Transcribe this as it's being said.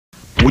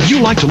Would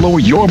you like to lower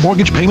your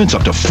mortgage payments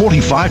up to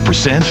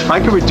 45%? I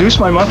can reduce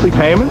my monthly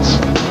payments?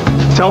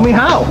 Tell me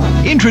how.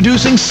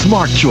 Introducing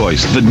Smart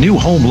Choice, the new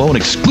home loan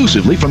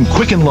exclusively from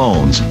Quicken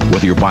Loans.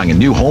 Whether you're buying a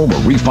new home or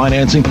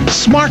refinancing,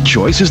 Smart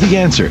Choice is the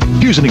answer.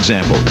 Here's an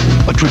example.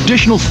 A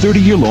traditional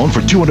 30-year loan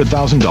for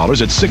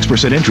 $200,000 at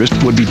 6% interest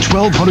would be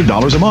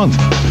 $1,200 a month.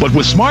 But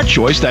with Smart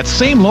Choice, that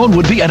same loan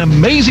would be an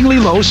amazingly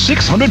low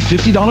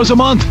 $650 a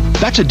month.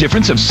 That's a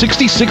difference of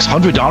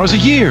 $6,600 a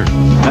year.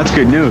 That's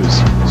good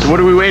news. So what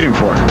are we waiting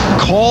for?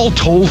 Call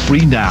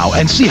toll-free now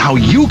and see how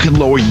you can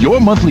lower your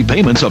monthly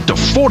payments up to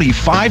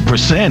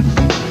 45%.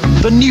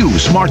 The new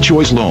Smart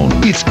Choice loan.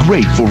 It's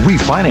great for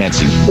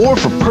refinancing or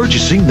for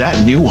purchasing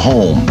that new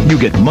home. You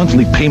get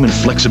monthly payment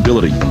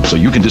flexibility, so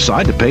you can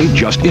decide to pay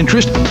just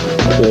interest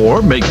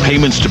or make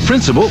payments to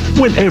principal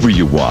whenever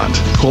you want.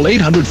 Call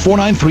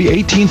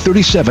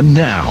 800-493-1837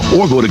 now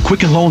or go to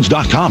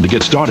QuickenLoans.com to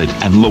get started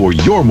and lower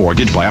your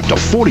mortgage by up to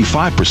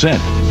 45%.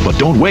 But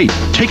don't wait.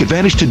 Take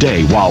advantage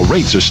today while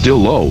rates are still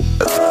low.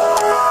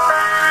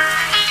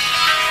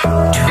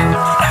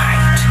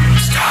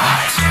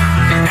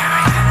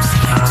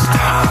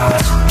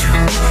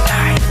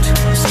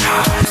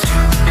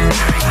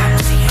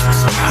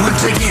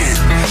 Once again,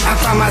 I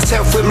find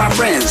myself with my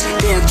friends,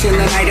 dancing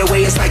the night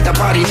away, it's like the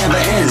party never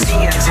ends.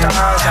 Seeing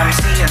stars, I'm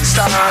seeing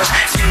stars,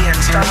 seeing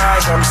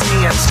stars, I'm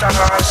seeing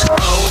stars.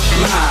 Oh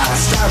my,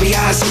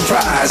 starry-eyed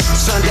surprise,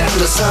 sundown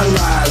to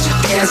sunrise,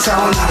 dance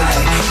all night.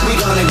 We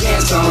gonna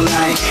dance all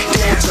night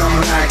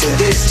to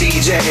this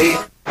DJ.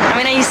 I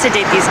mean, I used to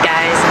date these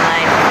guys and I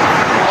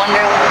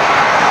wonder,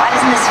 why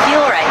doesn't this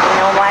feel right? You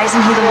know, why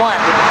isn't he the one?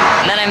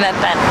 And then I met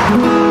Ben.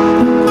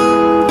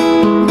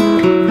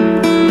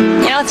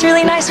 It's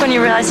really nice when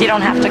you realize you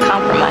don't have to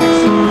compromise.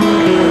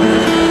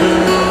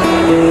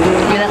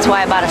 Maybe that's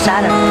why I bought a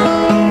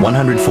Saturn.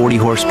 140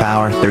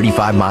 horsepower,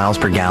 35 miles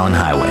per gallon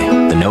highway.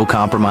 The no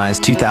compromise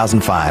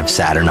 2005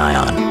 Saturn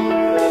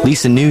Ion.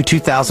 Lease a new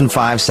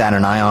 2005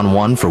 Saturn Ion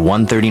 1 for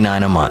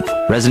 $139 a month.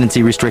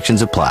 Residency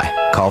restrictions apply.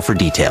 Call for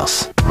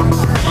details.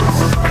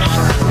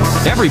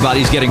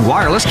 Everybody's getting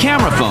wireless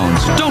camera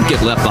phones. Don't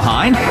get left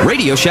behind.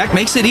 Radio Shack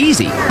makes it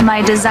easy.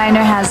 My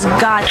designer has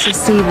got to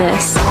see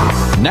this.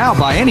 Now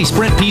buy any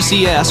Sprint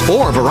PCS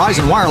or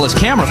Verizon wireless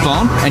camera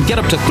phone and get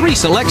up to 3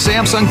 select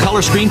Samsung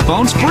color screen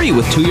phones free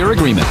with 2-year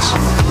agreements.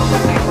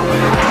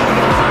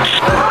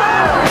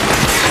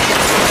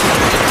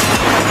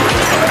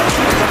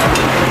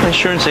 The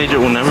insurance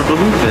agent will never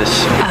believe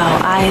this.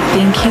 Oh, I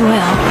think he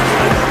will.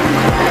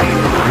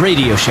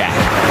 Radio Shack.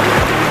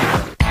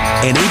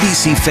 An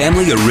ABC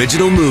Family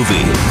original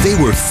movie. They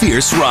were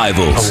fierce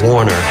rivals.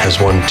 Warner has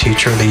won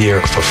Teacher of the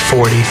Year for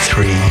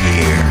 43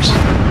 years.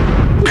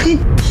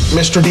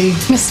 Mr. D.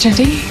 Mr.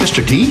 D.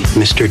 Mr. D.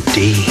 Mr.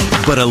 D.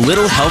 But a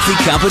little healthy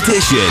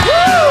competition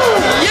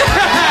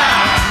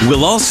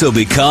will also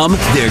become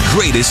their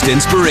greatest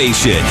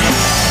inspiration.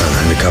 I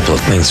learned a couple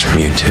of things from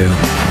you, too.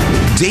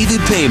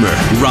 David Paymer,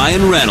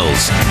 Ryan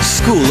Reynolds,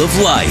 School of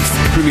Life.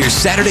 Premieres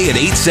Saturday at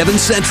 8/7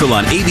 Central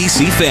on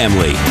ABC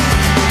Family.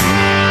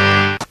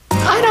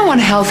 I don't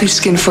want healthy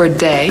skin for a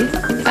day.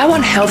 I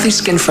want healthy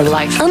skin for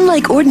life.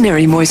 Unlike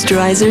ordinary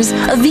moisturizers,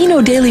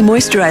 Aveeno Daily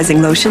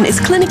Moisturizing Lotion is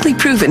clinically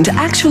proven to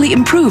actually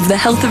improve the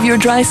health of your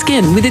dry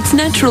skin with its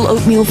natural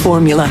oatmeal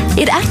formula.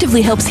 It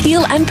actively helps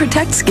heal and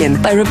protect skin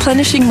by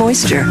replenishing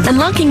moisture and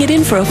locking it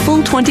in for a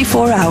full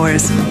 24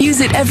 hours. Use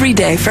it every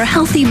day for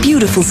healthy,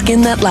 beautiful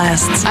skin that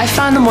lasts. I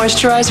found the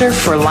moisturizer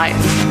for life.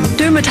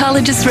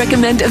 Dermatologists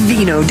recommend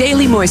Aveeno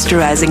Daily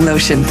Moisturizing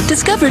Lotion.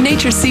 Discover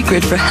nature's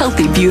secret for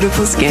healthy,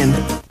 beautiful skin.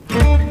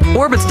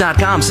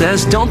 Orbitz.com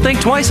says, don't think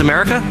twice,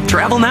 America.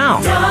 Travel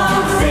now.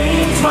 Don't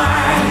think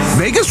twice.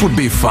 Vegas would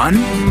be fun.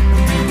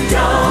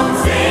 Don't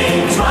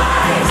think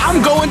twice.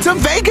 I'm going to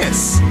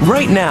Vegas.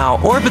 Right now,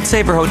 Orbit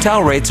Saver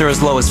hotel rates are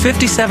as low as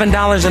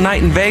 $57 a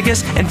night in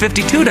Vegas and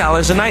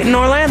 $52 a night in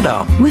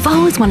Orlando. We've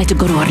always wanted to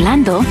go to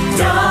Orlando.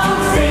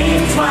 Don't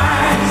think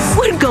twice.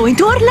 We're going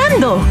to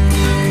Orlando.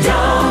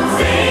 Don't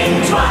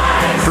think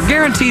twice. For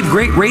guaranteed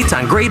great rates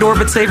on great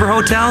Orbit Saver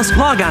hotels,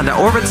 log on to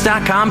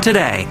Orbitz.com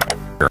today.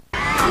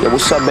 Yo,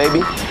 what's up,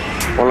 baby?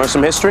 Wanna learn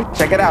some history?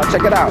 Check it out,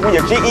 check it out.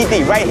 Your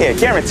GED right here,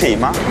 guaranteed,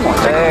 man. Come on,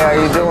 check it out. Hey, how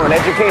you doing?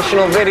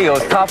 Educational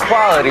videos, top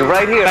quality,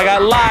 right here. I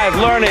got live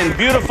learning,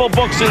 beautiful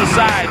books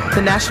inside.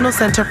 The National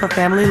Center for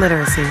Family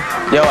Literacy.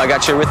 Yo, I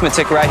got your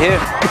arithmetic right here.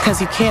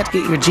 Because you can't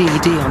get your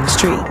GED on the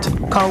street.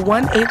 Call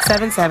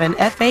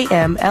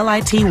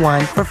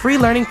 1-877-FAMLIT1 for free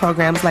learning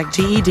programs like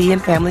GED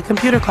and family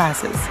computer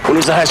classes. Who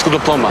needs a high school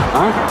diploma,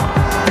 huh?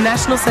 The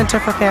National Center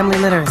for Family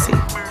Literacy.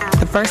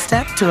 The first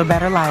step to a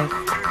better life.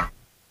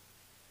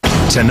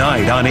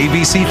 Tonight on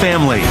ABC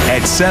Family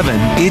at 7,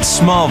 it's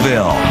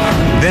Smallville.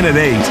 Then at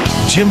 8,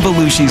 Jim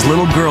Belushi's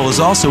little girl is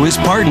also his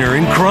partner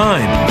in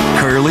crime,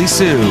 Curly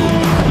Sue.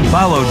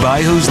 Followed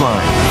by Whose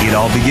Line. It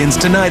all begins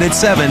tonight at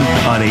 7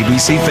 on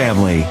ABC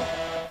Family.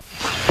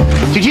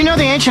 Did you know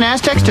the ancient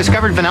Aztecs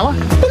discovered vanilla?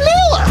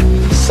 Vanilla!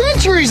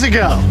 centuries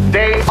ago.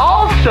 They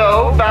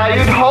also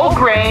valued whole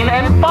grain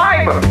and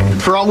fiber.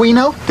 For all we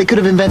know, they could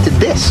have invented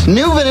this.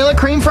 New vanilla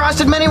cream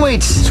frosted mini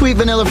wheats. Sweet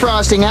vanilla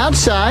frosting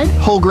outside,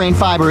 whole grain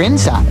fiber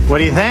inside. What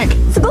do you think?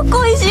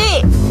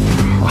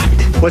 What?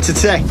 What's it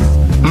say?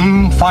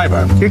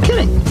 Fiber. You're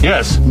kidding.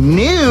 Yes.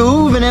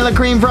 New vanilla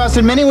cream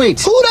frosted mini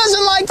wheats. Who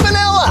doesn't like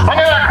vanilla?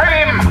 Vanilla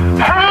cream,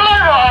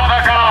 flavor of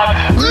the gods.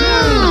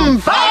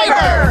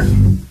 Fiber!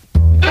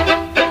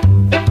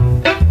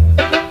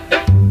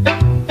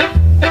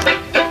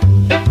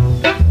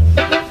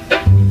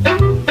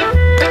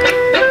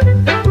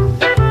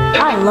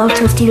 I love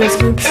Tostitos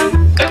Scoops.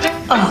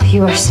 Oh,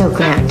 you are so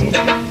grounded.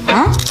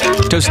 Huh?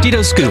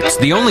 Tostitos Scoops,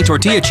 the only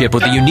tortilla chip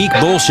with a unique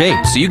bowl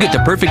shape, so you get the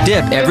perfect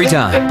dip every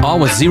time. All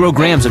with 0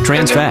 grams of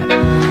trans fat.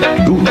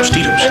 Ooh,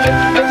 Tostitos.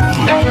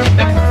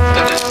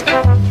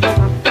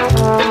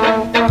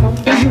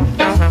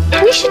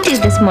 We should do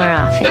this more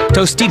often.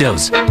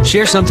 Tostitos,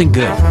 share something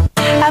good.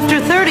 After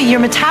 30, your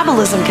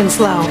metabolism can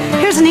slow.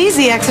 Here's an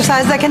easy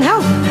exercise that can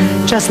help.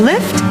 Just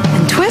lift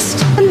and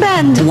twist and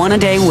bend. One a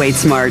day Weight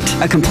Smart,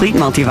 a complete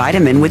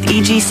multivitamin with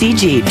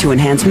EGCG to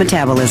enhance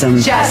metabolism.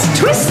 Just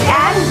twist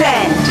and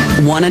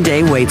bend. One a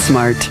day Weight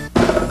Smart.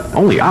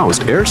 Only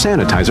Oust air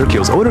sanitizer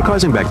kills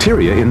odor-causing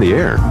bacteria in the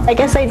air. I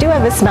guess I do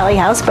have a smelly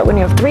house, but when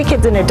you have 3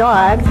 kids and a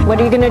dog, what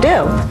are you going to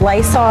do?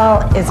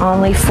 Lysol is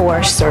only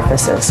for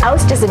surfaces.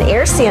 Oust is an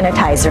air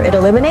sanitizer. It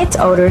eliminates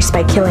odors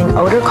by killing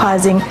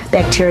odor-causing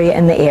bacteria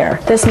in the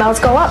air. The smells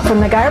go up from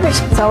the garbage,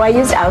 so I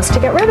used Oust to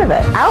get rid of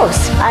it.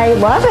 Oust, I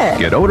love it.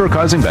 Get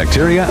odor-causing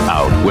bacteria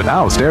out with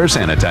Oust air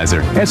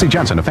sanitizer. S.C.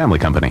 Johnson, a family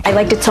company. I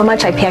liked it so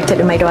much I packed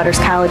it in my daughter's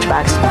college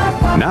box.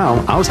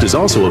 Now, Oust is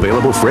also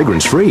available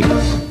fragrance-free.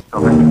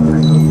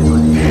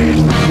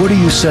 What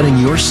are you setting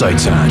your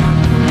sights on?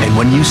 And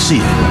when you see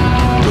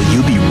it, will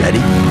you be ready?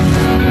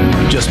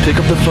 Just pick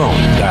up the phone,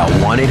 dial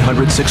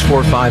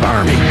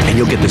 1-800-645-ARMY, and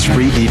you'll get this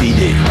free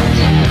DVD.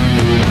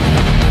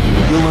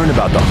 You'll learn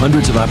about the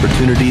hundreds of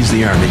opportunities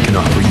the Army can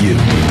offer you.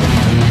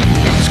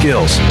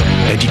 Skills,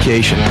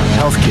 education,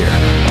 healthcare.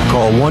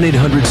 Call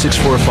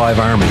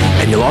 1-800-645-ARMY,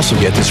 and you'll also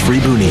get this free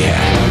boonie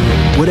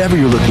hat. Whatever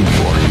you're looking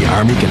for, the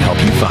Army can help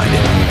you find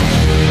it.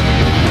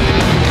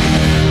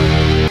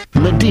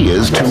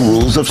 Medea's 2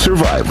 rules of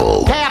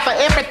survival. Half of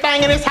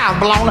everything in this house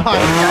belong to her.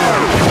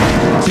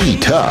 Be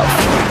tough.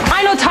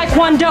 I know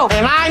Taekwondo.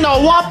 And I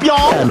know Whoop,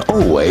 y'all. And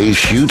always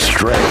shoot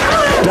straight.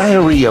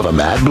 Diary of a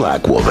Mad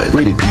Black Woman.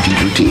 Rated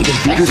PG-13. In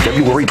theaters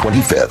February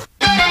 25th.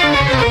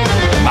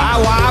 My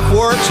wife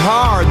works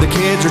hard. The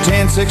kids are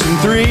 10, 6, and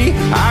 3.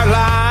 Our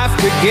life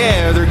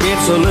together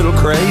gets a little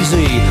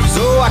crazy.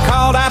 So I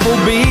called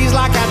Applebee's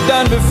like I've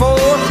done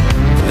before.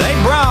 They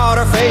brought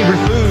our favorite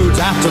foods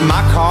out to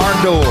my car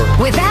door.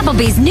 With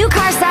Applebee's new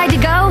car side to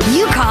go,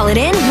 you call it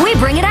in, we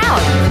bring it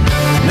out.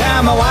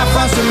 Now my wife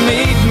wants to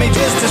meet me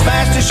just as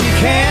fast as she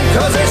can,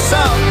 'cause there's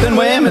something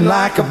women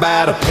like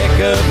about a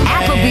pickup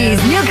man.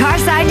 Applebee's new car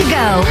side to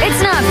go.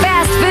 It's not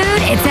fast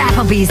food, it's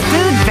Applebee's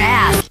food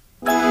fast.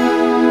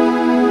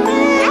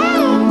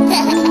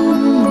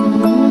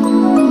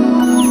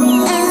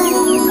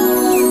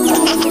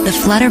 The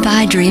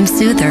Flutterby Dream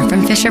Soother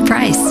from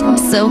Fisher-Price.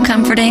 So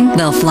comforting,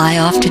 they'll fly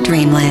off to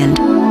dreamland.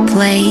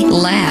 Play,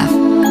 laugh,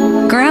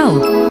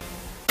 grow.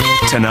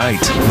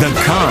 Tonight, the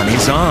con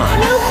is on.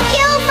 You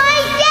killed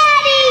my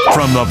daddy!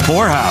 From the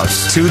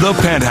poorhouse to the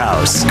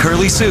penthouse.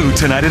 Curly Sue,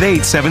 tonight at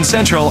 8, 7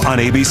 Central on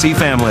ABC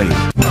Family.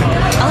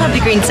 I'll have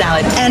the green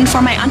salad. And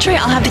for my entree,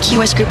 I'll have the Key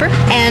West grouper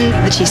and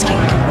the cheesecake.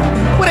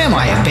 What am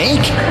I, a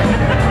bake?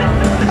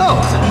 Oh,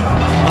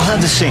 I'll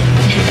have the same.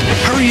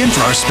 Hurry in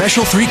for our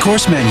special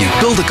 3-course menu.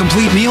 Build a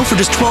complete meal for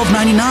just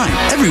 $12.99.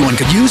 Everyone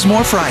could use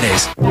more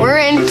Fridays. We're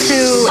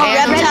into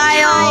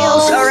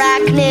reptiles,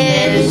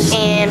 arachnids,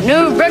 and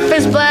new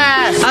breakfast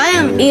blast. I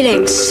am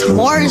eating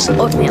s'mores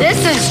oatmeal.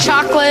 This is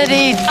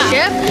chocolatey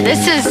chip.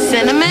 This is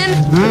cinnamon.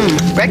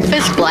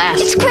 Breakfast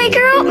blast. It's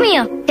Quaker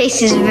oatmeal.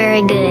 Tastes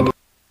very good.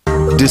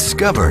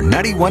 Discover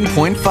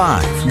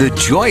 91.5, The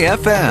Joy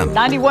FM.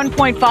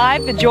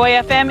 91.5, The Joy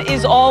FM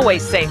is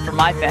always safe for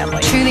my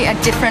family. Truly a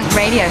different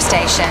radio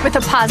station with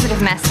a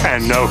positive message.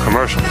 And no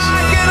commercials.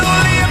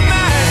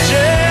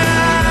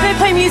 They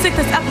play music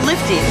that's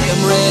uplifting.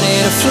 I'm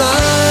ready to fly.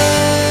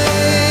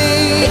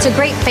 It's a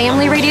great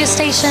family radio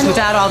station.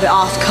 Without all the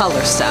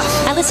off-color stuff.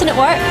 I listen at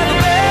work.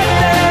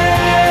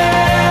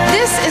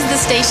 This is the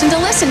station to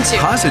listen to.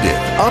 Positive,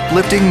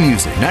 uplifting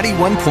music.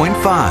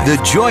 91.5, The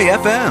Joy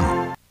FM.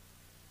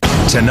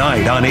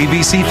 Tonight on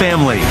ABC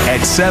Family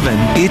at 7,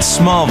 it's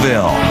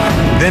Smallville.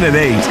 Then at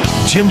 8,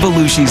 Jim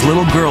Belushi's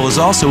little girl is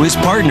also his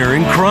partner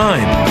in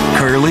crime,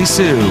 Curly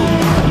Sue.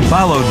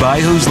 Followed by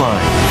Whose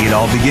Line. It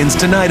all begins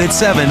tonight at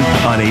 7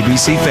 on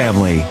ABC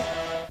Family.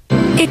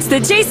 It's the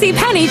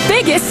JCPenney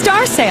biggest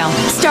star sale.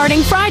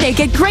 Starting Friday,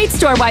 get great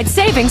store-wide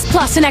savings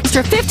plus an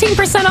extra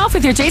 15% off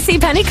with your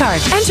JCPenney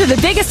card. Enter the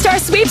biggest star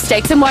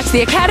sweepstakes and watch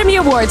the Academy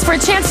Awards for a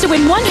chance to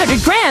win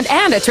 $100 grand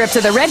and a trip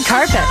to the red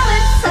carpet.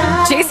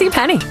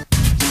 JCPenney.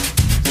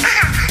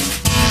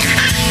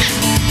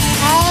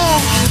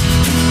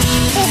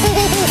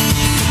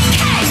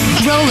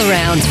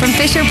 roll-arounds from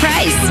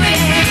Fisher-Price,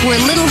 where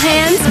little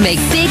hands make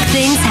big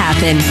things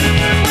happen.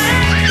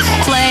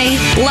 Play,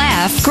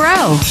 laugh,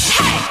 grow.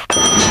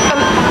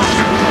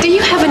 Do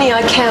you have any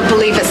I can't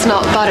believe it's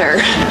not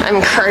butter?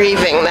 I'm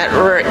craving that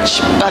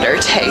rich butter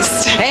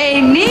taste. Hey,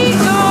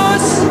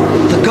 Nikos!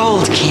 The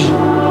Gold Key.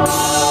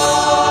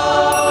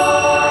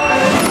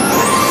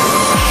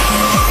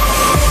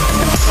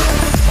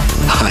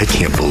 I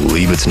can't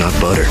believe it's not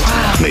butter.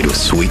 Made with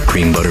sweet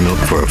cream buttermilk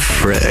for a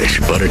fresh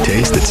butter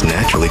taste that's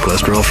naturally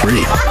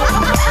cholesterol-free.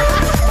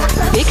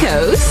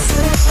 Nikos,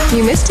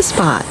 you missed a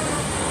spot.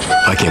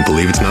 I can't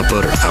believe it's not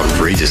butter.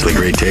 Outrageously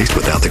great taste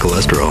without the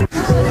cholesterol.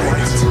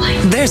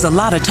 There's a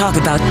lot of talk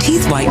about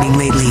teeth whitening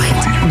lately,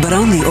 but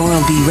only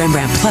Oral-B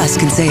Rembrandt Plus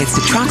can say its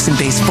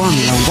cetoxin-based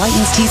formula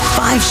whitens teeth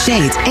 5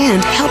 shades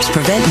and helps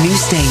prevent new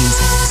stains.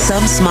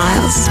 Some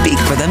smiles speak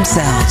for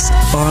themselves.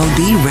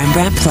 Oral-B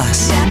Rembrandt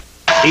Plus.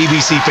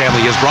 ABC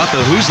Family has brought the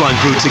Whose Line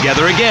crew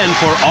together again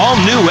for all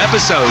new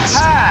episodes.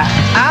 Hi,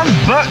 I'm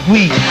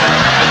Buckwheat.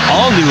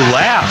 All new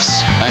laughs.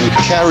 I'm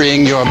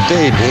carrying your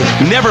baby.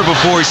 Never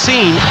before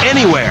seen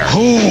anywhere.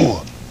 Who?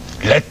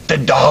 Let the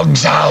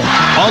dogs out.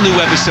 All new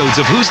episodes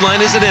of Whose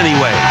Line Is It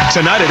Anyway?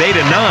 Tonight at 8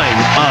 and 9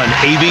 on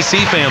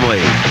ABC Family.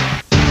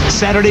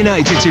 Saturday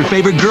nights, it's your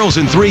favorite Girls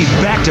in 3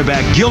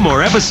 back-to-back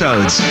Gilmore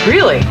episodes.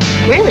 Really?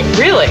 Really?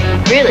 Really?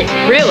 Really?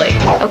 Really?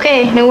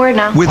 Okay, new word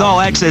now. With all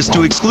access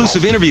to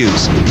exclusive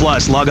interviews.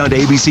 Plus, log on to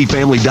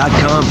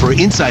abcfamily.com for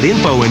inside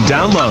info and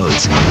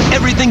downloads.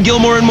 Everything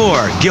Gilmore and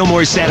more.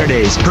 Gilmore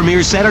Saturdays.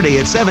 Premieres Saturday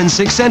at 7,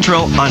 6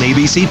 Central on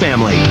ABC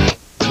Family.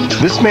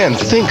 This man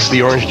thinks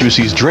the orange juice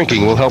he's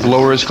drinking will help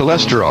lower his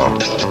cholesterol.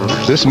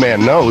 This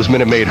man knows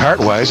Minute Maid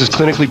Heartwise is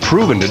clinically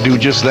proven to do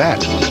just that.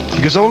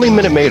 Because only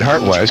Minute Maid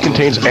Heartwise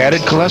contains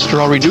added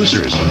cholesterol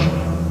reducers.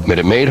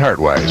 Minute Maid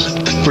Heartwise,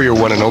 for your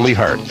one and only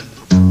heart.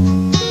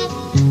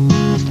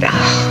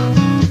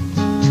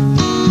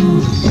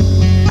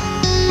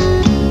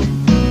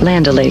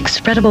 Land O'Lakes,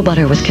 spreadable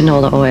butter with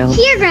canola oil.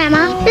 Here,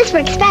 Grandma. This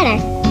works better.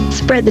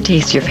 Spread the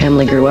taste your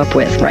family grew up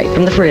with, right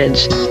from the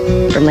fridge.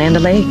 From Land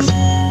O'Lakes.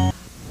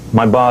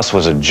 My boss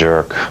was a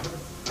jerk.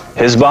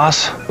 His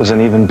boss was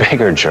an even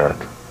bigger jerk.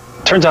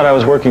 Turns out I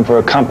was working for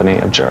a company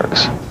of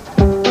jerks.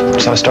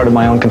 So I started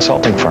my own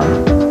consulting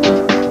firm.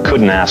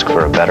 Couldn't ask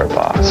for a better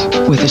boss.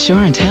 With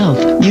Assurance Health,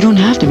 you don't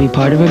have to be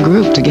part of a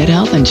group to get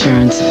health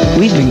insurance.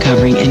 We've been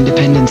covering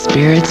independent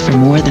spirits for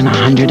more than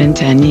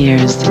 110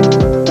 years.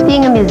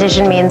 Being a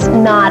musician means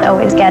not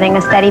always getting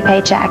a steady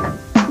paycheck.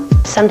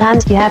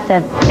 Sometimes you have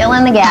to fill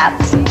in the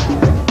gaps.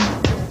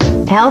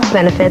 Health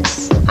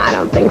benefits? I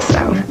don't think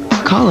so.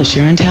 Call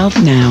Assurance Health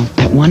now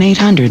at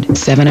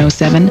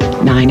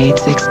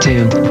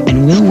 1-800-707-9862,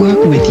 and we'll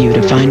work with you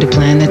to find a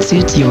plan that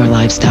suits your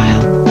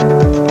lifestyle.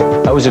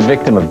 I was a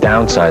victim of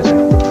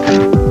downsizing.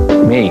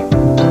 Me,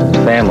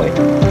 family.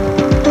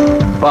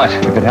 But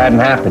if it hadn't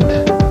happened,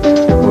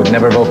 we would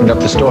never have opened up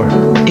the store.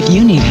 If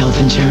you need health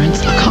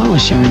insurance, call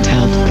Assurance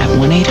Health at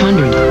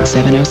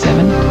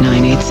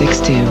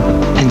 1-800-707-9862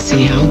 and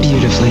see how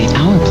beautifully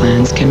our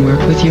plans can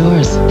work with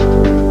yours.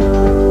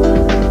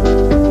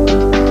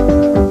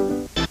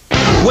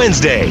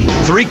 Wednesday,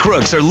 3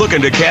 crooks are looking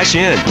to cash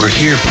in. We're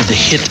here for the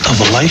hit of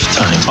a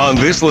lifetime. On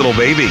this little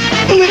baby.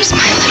 Where's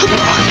my little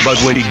boy? But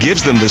when he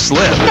gives them the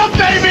slip, The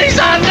baby's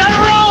on the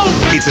road!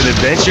 it's an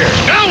adventure.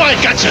 Now I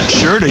gotcha!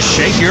 Sure to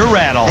shake your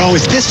rattle. Oh,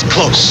 it's this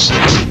close.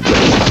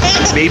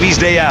 Baby's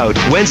Day Out,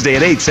 Wednesday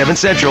at 8, 7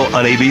 Central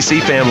on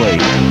ABC Family.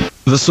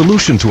 The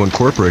solution to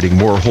incorporating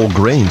more whole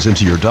grains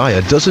into your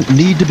diet doesn't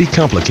need to be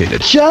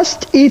complicated.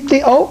 Just eat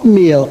the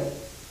oatmeal.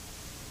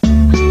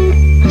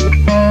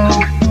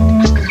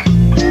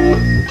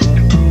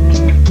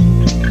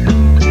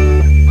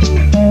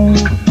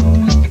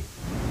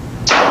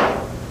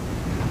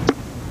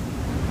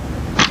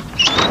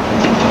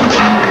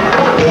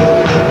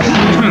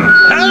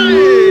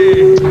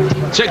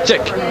 Check,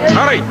 check.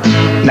 All right.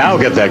 Now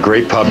get that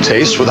great pub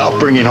taste without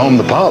bringing home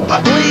the pub.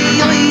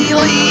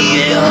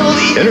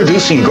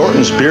 Introducing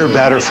Gorton's Beer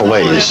Batter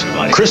Fillets.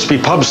 Crispy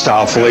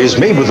pub-style fillets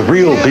made with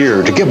real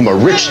beer to give them a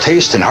rich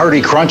taste and hearty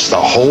crunch the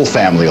whole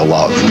family will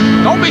love.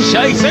 Don't be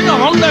shy, sing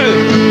along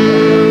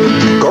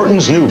now.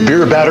 Gorton's new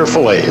Beer Batter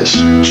Fillets.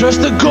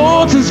 Trust the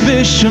Gorton's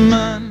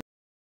fisherman.